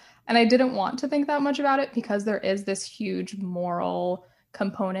on. And I didn't want to think that much about it because there is this huge moral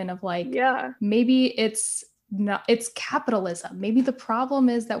component of like, maybe it's capitalism. Maybe the problem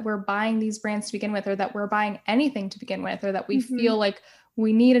is that we're buying these brands to begin with, or that we're buying anything to begin with, or that we feel like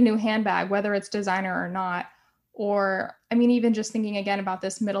we need a new handbag, whether it's designer or not. Or, I mean, even just thinking again about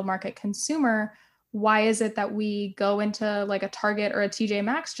this middle market consumer, why is it that we go into like a Target or a TJ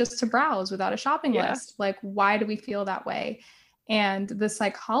Maxx just to browse without a shopping list? Like, why do we feel that way? And the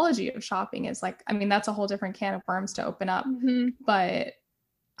psychology of shopping is like, I mean, that's a whole different can of worms to open up. But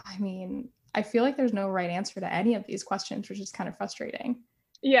I mean, I feel like there's no right answer to any of these questions, which is kind of frustrating.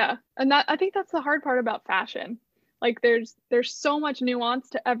 Yeah. And I think that's the hard part about fashion. Like there's so much nuance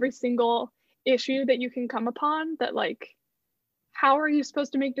to every single issue that you can come upon that like, how are you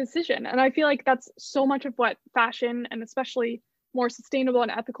supposed to make a decision? And I feel like that's so much of what fashion, and especially more sustainable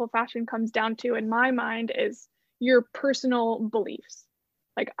and ethical fashion, comes down to in my mind is your personal beliefs.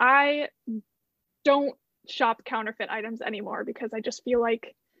 Like I don't shop counterfeit items anymore because I just feel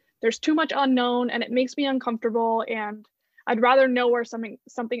like there's too much unknown and it makes me uncomfortable, and I'd rather know where something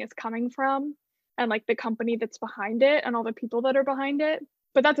is coming from and like the company that's behind it and all the people that are behind it.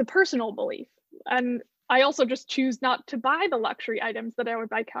 But that's a personal belief. And I also just choose not to buy the luxury items that I would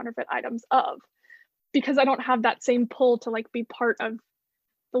buy counterfeit items of, because I don't have that same pull to like be part of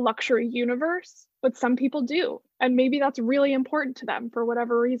the luxury universe, but some people do. And maybe that's really important to them for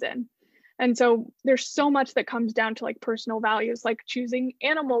whatever reason. And so there's so much that comes down to like personal values, like choosing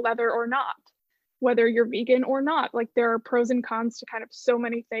animal leather or not, whether you're vegan or not. Like there are pros and cons to kind of so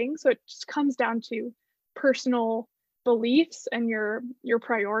many things. So it just comes down to personal beliefs and your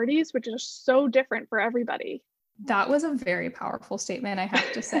priorities, which is so different for everybody. That was a very powerful statement, I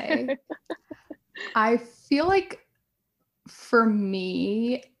have to say. I feel like for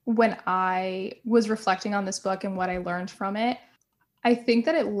me, when I was reflecting on this book and what I learned from it, I think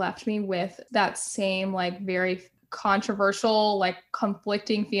that it left me with that same like very controversial, like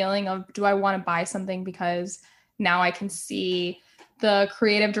conflicting feeling of, do I want to buy something because now I can see the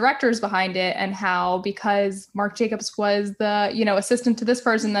creative directors behind it, and how because Marc Jacobs was the, assistant to this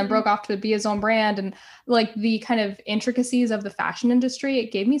person, then broke off to be his own brand, and like the kind of intricacies of the fashion industry,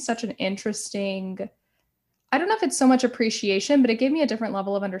 it gave me such an interesting, I don't know if it's so much appreciation, but it gave me a different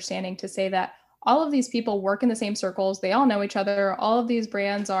level of understanding to say that all of these people work in the same circles. They all know each other. All of these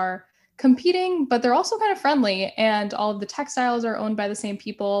brands are competing, but they're also kind of friendly, and all of the textiles are owned by the same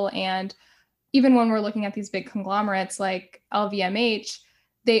people. And even when we're looking at these big conglomerates like LVMH,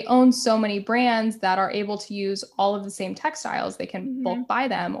 they own so many brands that are able to use all of the same textiles. They can bulk buy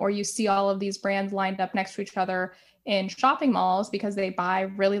them, or you see all of these brands lined up next to each other in shopping malls because they buy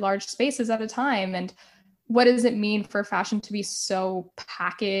really large spaces at a time. And what does it mean for fashion to be so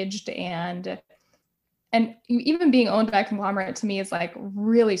packaged, and even being owned by a conglomerate to me is like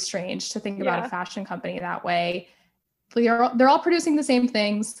really strange to think about a fashion company that way. They're all producing the same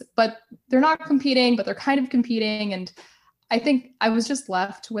things, but they're not competing, but they're kind of competing. And I think I was just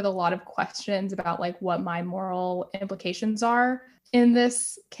left with a lot of questions about like what my moral implications are in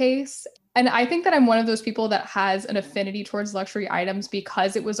this case. And I think that I'm one of those people that has an affinity towards luxury items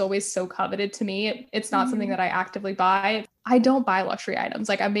because it was always so coveted to me. It's not something that I actively buy. I don't buy luxury items.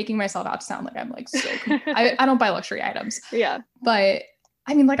 Like, I'm making myself out to sound like I'm like so I don't buy luxury items. Yeah. But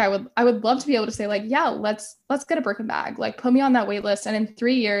I mean, like, I would love to be able to say like, yeah, let's get a Birkin bag, like put me on that wait list. And in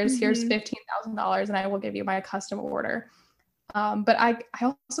 3 years, here's $15,000 and I will give you my custom order. But I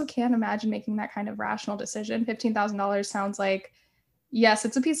also can't imagine making that kind of rational decision. $15,000 sounds like, yes,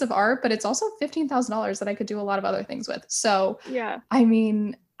 it's a piece of art, but it's also $15,000 that I could do a lot of other things with. So, yeah, I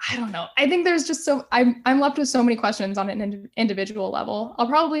mean, I don't know. I think there's just I'm left with so many questions on an individual level. I'll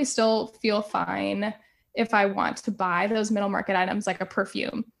probably still feel fine if I want to buy those middle market items, like a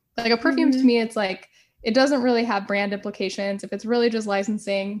perfume. Like a perfume to me, it's like, it doesn't really have brand implications if it's really just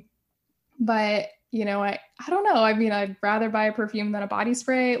licensing. But, I don't know. I mean, I'd rather buy a perfume than a body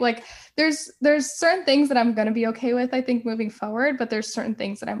spray. Like there's certain things that I'm going to be okay with, I think, moving forward, but there's certain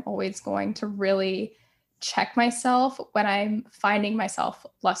things that I'm always going to really check myself when I'm finding myself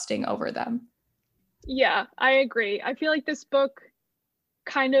lusting over them. Yeah, I agree. I feel like this book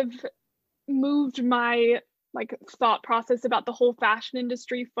kind of moved my like thought process about the whole fashion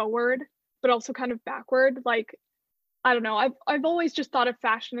industry forward, but also kind of backward. Like, I don't know. I've always just thought of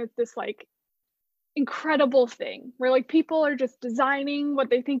fashion as this like incredible thing where like people are just designing what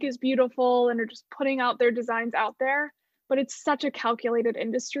they think is beautiful and are just putting out their designs out there. But it's such a calculated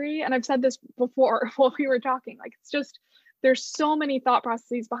industry. And I've said this before while we were talking, like, it's just, there's so many thought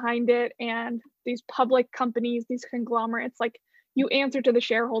processes behind it. And these public companies, these conglomerates, like, you answer to the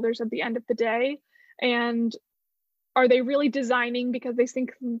shareholders at the end of the day. And are they really designing because they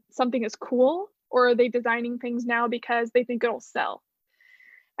think something is cool? Or are they designing things now because they think it'll sell?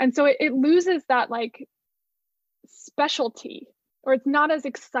 And so it loses that like specialty, or it's not as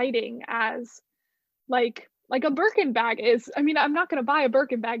exciting as like a Birkin bag is. I mean, I'm not going to buy a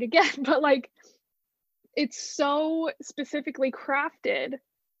Birkin bag again, but like, it's so specifically crafted.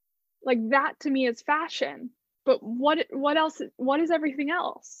 Like, that to me is fashion. But what else? What is everything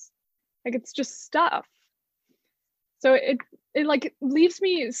else? Like, it's just stuff. So it like leaves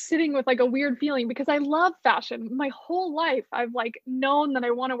me sitting with like a weird feeling, because I love fashion. My whole life I've like known that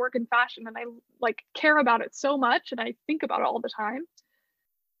I want to work in fashion, and I like care about it so much, and I think about it all the time.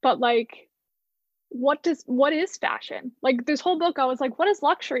 But like, what is fashion? Like, this whole book I was like, what is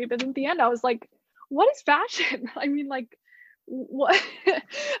luxury? But at the end I was like, what is fashion? I mean, like, what?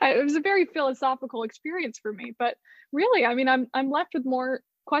 It was a very philosophical experience for me. But really, I mean, I'm left with more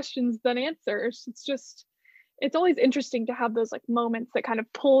questions than answers. It's always interesting to have those like moments that kind of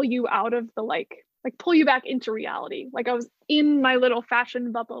pull you out of the like pull you back into reality. Like, I was in my little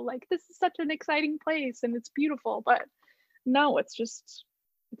fashion bubble, like, this is such an exciting place and it's beautiful, but no, it's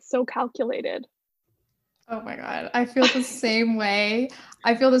so calculated. Oh my God. I feel the same way.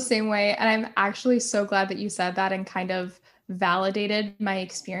 And I'm actually so glad that you said that and kind of validated my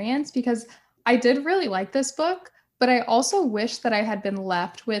experience, because I did really like this book, but I also wish that I had been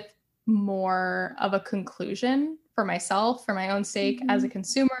left with more of a conclusion for myself, for my own sake, as a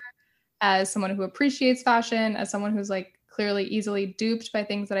consumer, as someone who appreciates fashion, as someone who's like clearly easily duped by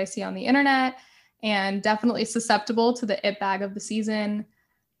things that I see on the internet, and definitely susceptible to the it bag of the season.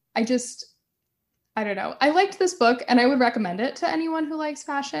 I don't know. I liked this book, and I would recommend it to anyone who likes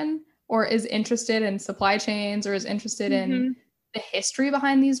fashion or is interested in supply chains or is interested in the history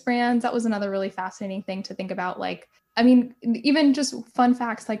behind these brands. That was another really fascinating thing to think about. Like, I mean, even just fun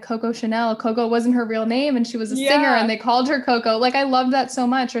facts like Coco Chanel. Coco wasn't her real name, and she was a singer, and they called her Coco. Like, I loved that so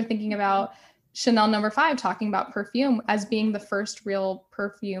much. Or thinking about Chanel No. 5 talking about perfume as being the first real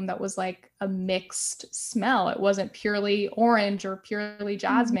perfume that was like a mixed smell. It wasn't purely orange or purely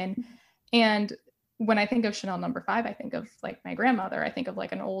jasmine. Mm-hmm. And when I think of Chanel No. 5, I think of like my grandmother. I think of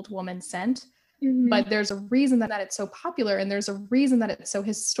like an old woman scent. Mm-hmm. But there's a reason that it's so popular, and there's a reason that it's so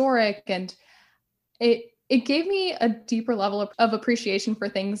historic. And it gave me a deeper level of appreciation for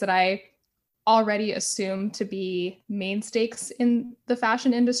things that I already assume to be mainstays in the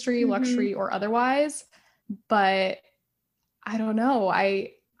fashion industry, mm-hmm. luxury or otherwise. But I don't know.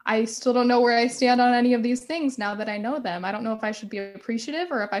 I still don't know where I stand on any of these things now that I know them. I don't know if I should be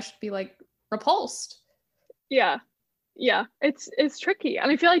appreciative or if I should be like repulsed. Yeah. It's tricky.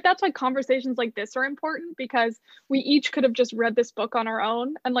 And I feel like that's why conversations like this are important, because we each could have just read this book on our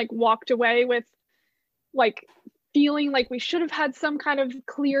own and like walked away with like feeling like we should have had some kind of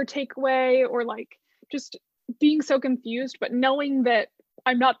clear takeaway, or like just being so confused, but knowing that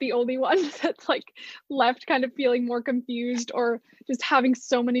I'm not the only one that's like left kind of feeling more confused, or just having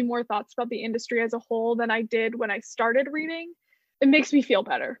so many more thoughts about the industry as a whole than I did when I started reading. It makes me feel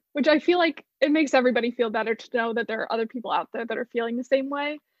better, which I feel like it makes everybody feel better to know that there are other people out there that are feeling the same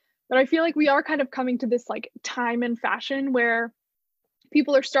way. But I feel like we are kind of coming to this like time in fashion where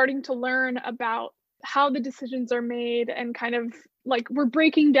people are starting to learn about how the decisions are made, and kind of like we're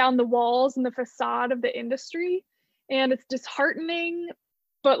breaking down the walls and the facade of the industry. And it's disheartening,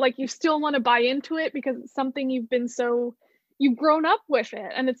 but like you still want to buy into it because it's something you've grown up with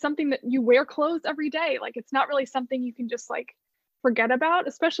it, and it's something that you wear clothes every day. Like it's not really something you can just like forget about,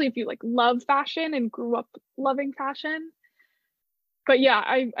 especially if you like love fashion and grew up loving fashion. But yeah,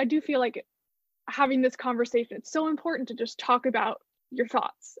 I do feel like having this conversation, it's so important to just talk about your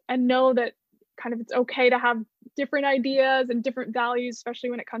thoughts and know that kind of it's okay to have different ideas and different values,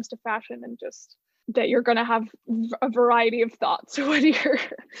 especially when it comes to fashion, and just that you're going to have a variety of thoughts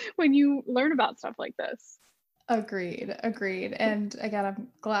when you learn about stuff like this. Agreed. And again, I'm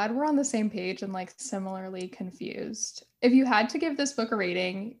glad we're on the same page and like similarly confused. If you had to give this book a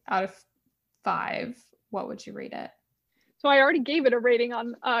rating out of 5, what would you rate it? So I already gave it a rating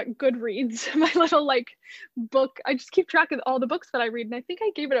on Goodreads, my little like book. I just keep track of all the books that I read, and I think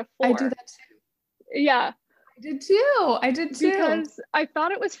I gave it a 4. I do that too. Yeah. I did too. Because I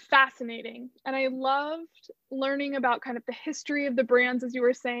thought it was fascinating, and I loved learning about kind of the history of the brands, as you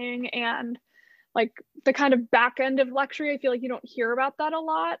were saying, and like the kind of back end of luxury. I feel like you don't hear about that a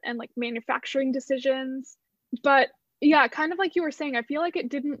lot, and like manufacturing decisions. But yeah, kind of like you were saying, I feel like it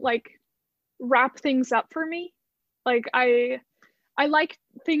didn't like wrap things up for me. Like I like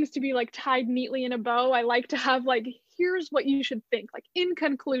things to be like tied neatly in a bow. I like to have like, here's what you should think. Like in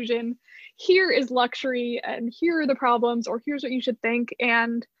conclusion, here is luxury and here are the problems, or here's what you should think.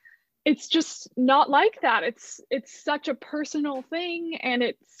 And it's just not like that. It's such a personal thing, and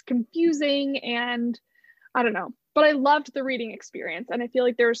it's confusing, and I don't know. But I loved the reading experience, and I feel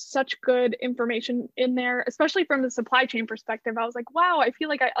like there's such good information in there, especially from the supply chain perspective. I was like, wow, I feel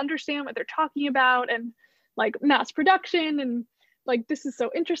like I understand what they're talking about, and like mass production, and like this is so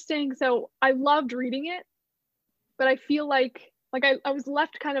interesting. So I loved reading it, but I feel like I was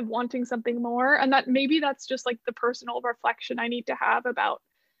left kind of wanting something more, and that maybe that's just like the personal reflection I need to have about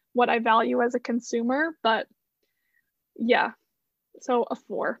what I value as a consumer. But yeah, so a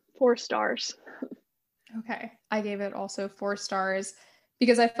 4 stars. Okay, I gave it also 4 stars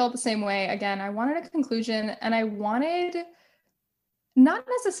because I felt the same way. Again, I wanted a conclusion, and I wanted not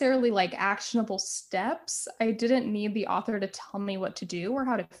necessarily like actionable steps. I didn't need the author to tell me what to do or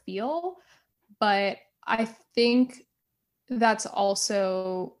how to feel, but I think that's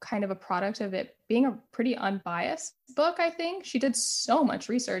also kind of a product of it being a pretty unbiased book. I think she did so much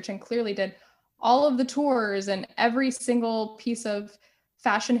research and clearly did all of the tours and every single piece of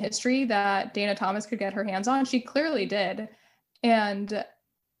fashion history that Dana Thomas could get her hands on. She clearly did. And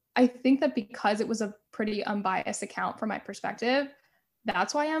I think that because it was a pretty unbiased account from my perspective,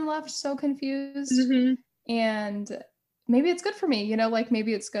 that's why I'm left so confused. Mm-hmm. And maybe it's good for me, you know, like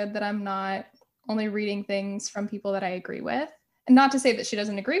maybe it's good that I'm not only reading things from people that I agree with. And not to say that she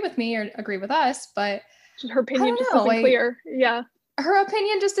doesn't agree with me or agree with us, but her opinion just isn't clear. Yeah. Her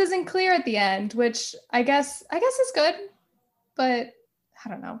opinion just isn't clear at the end, which I guess is good, but I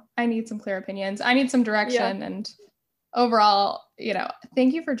don't know. I need some clear opinions. I need some direction. Yeah. And overall, you know,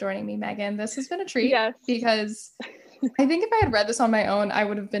 thank you for joining me, Megan. This has been a treat. Yes. Because I think if I had read this on my own, I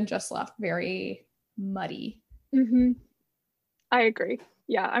would have been just left very muddy. Mm-hmm. I agree.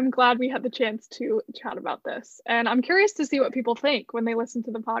 Yeah, I'm glad we had the chance to chat about this. And I'm curious to see what people think when they listen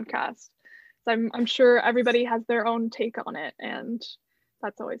to the podcast. So I'm sure everybody has their own take on it, and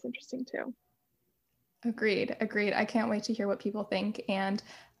that's always interesting too. Agreed. I can't wait to hear what people think. And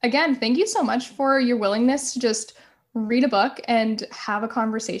again, thank you so much for your willingness to just read a book and have a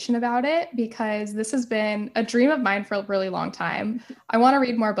conversation about it, because this has been a dream of mine for a really long time. I want to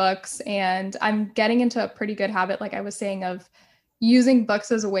read more books, and I'm getting into a pretty good habit, like I was saying, of using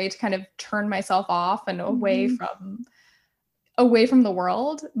books as a way to kind of turn myself off and away from the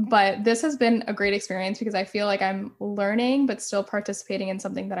world. But this has been a great experience because I feel like I'm learning but still participating in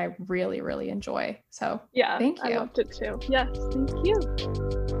something that I really, really enjoy. So yeah, thank you. I loved it too. Yes, thank you.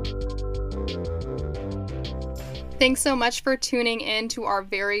 Thanks so much for tuning in to our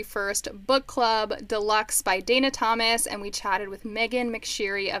very first book club, Deluxe by Dana Thomas, and we chatted with Megan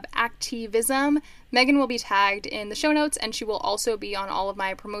McSherry of Activism. Megan will be tagged in the show notes, and she will also be on all of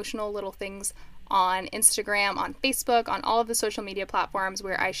my promotional little things on Instagram, on Facebook, on all of the social media platforms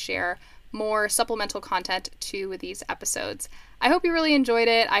where I share more supplemental content to these episodes. I hope you really enjoyed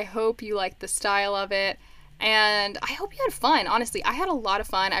it. I hope you liked the style of it. And I hope you had fun. Honestly, I had a lot of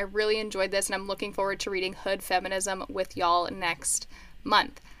fun. I really enjoyed this, and I'm looking forward to reading Hood Feminism with y'all next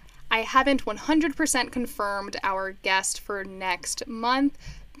month. I haven't 100% confirmed our guest for next month,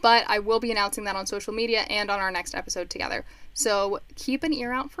 but I will be announcing that on social media and on our next episode together. So keep an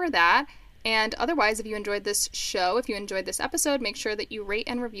ear out for that. And otherwise, if you enjoyed this show, if you enjoyed this episode, make sure that you rate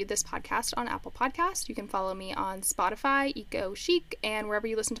and review this podcast on Apple Podcasts. You can follow me on Spotify, Eco Chic, and wherever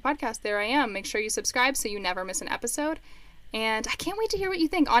you listen to podcasts, there I am. Make sure you subscribe so you never miss an episode. And I can't wait to hear what you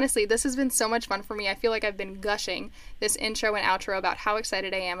think. Honestly, this has been so much fun for me. I feel like I've been gushing this intro and outro about how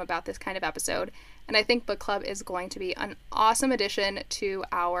excited I am about this kind of episode. And I think book club is going to be an awesome addition to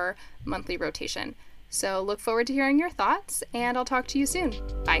our monthly rotation. So look forward to hearing your thoughts, and I'll talk to you soon.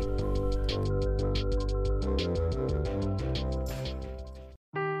 Bye.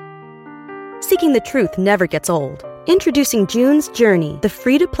 Seeking the truth never gets old. Introducing June's Journey, the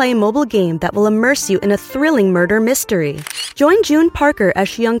free-to-play mobile game that will immerse you in a thrilling murder mystery. Join June Parker as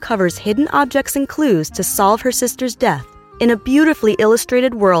she uncovers hidden objects and clues to solve her sister's death in a beautifully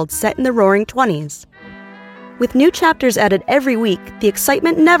illustrated world set in the Roaring 20s. With new chapters added every week, the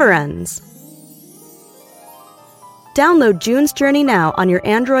excitement never ends. Download June's Journey now on your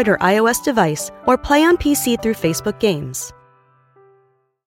Android or iOS device, or play on PC through Facebook Games.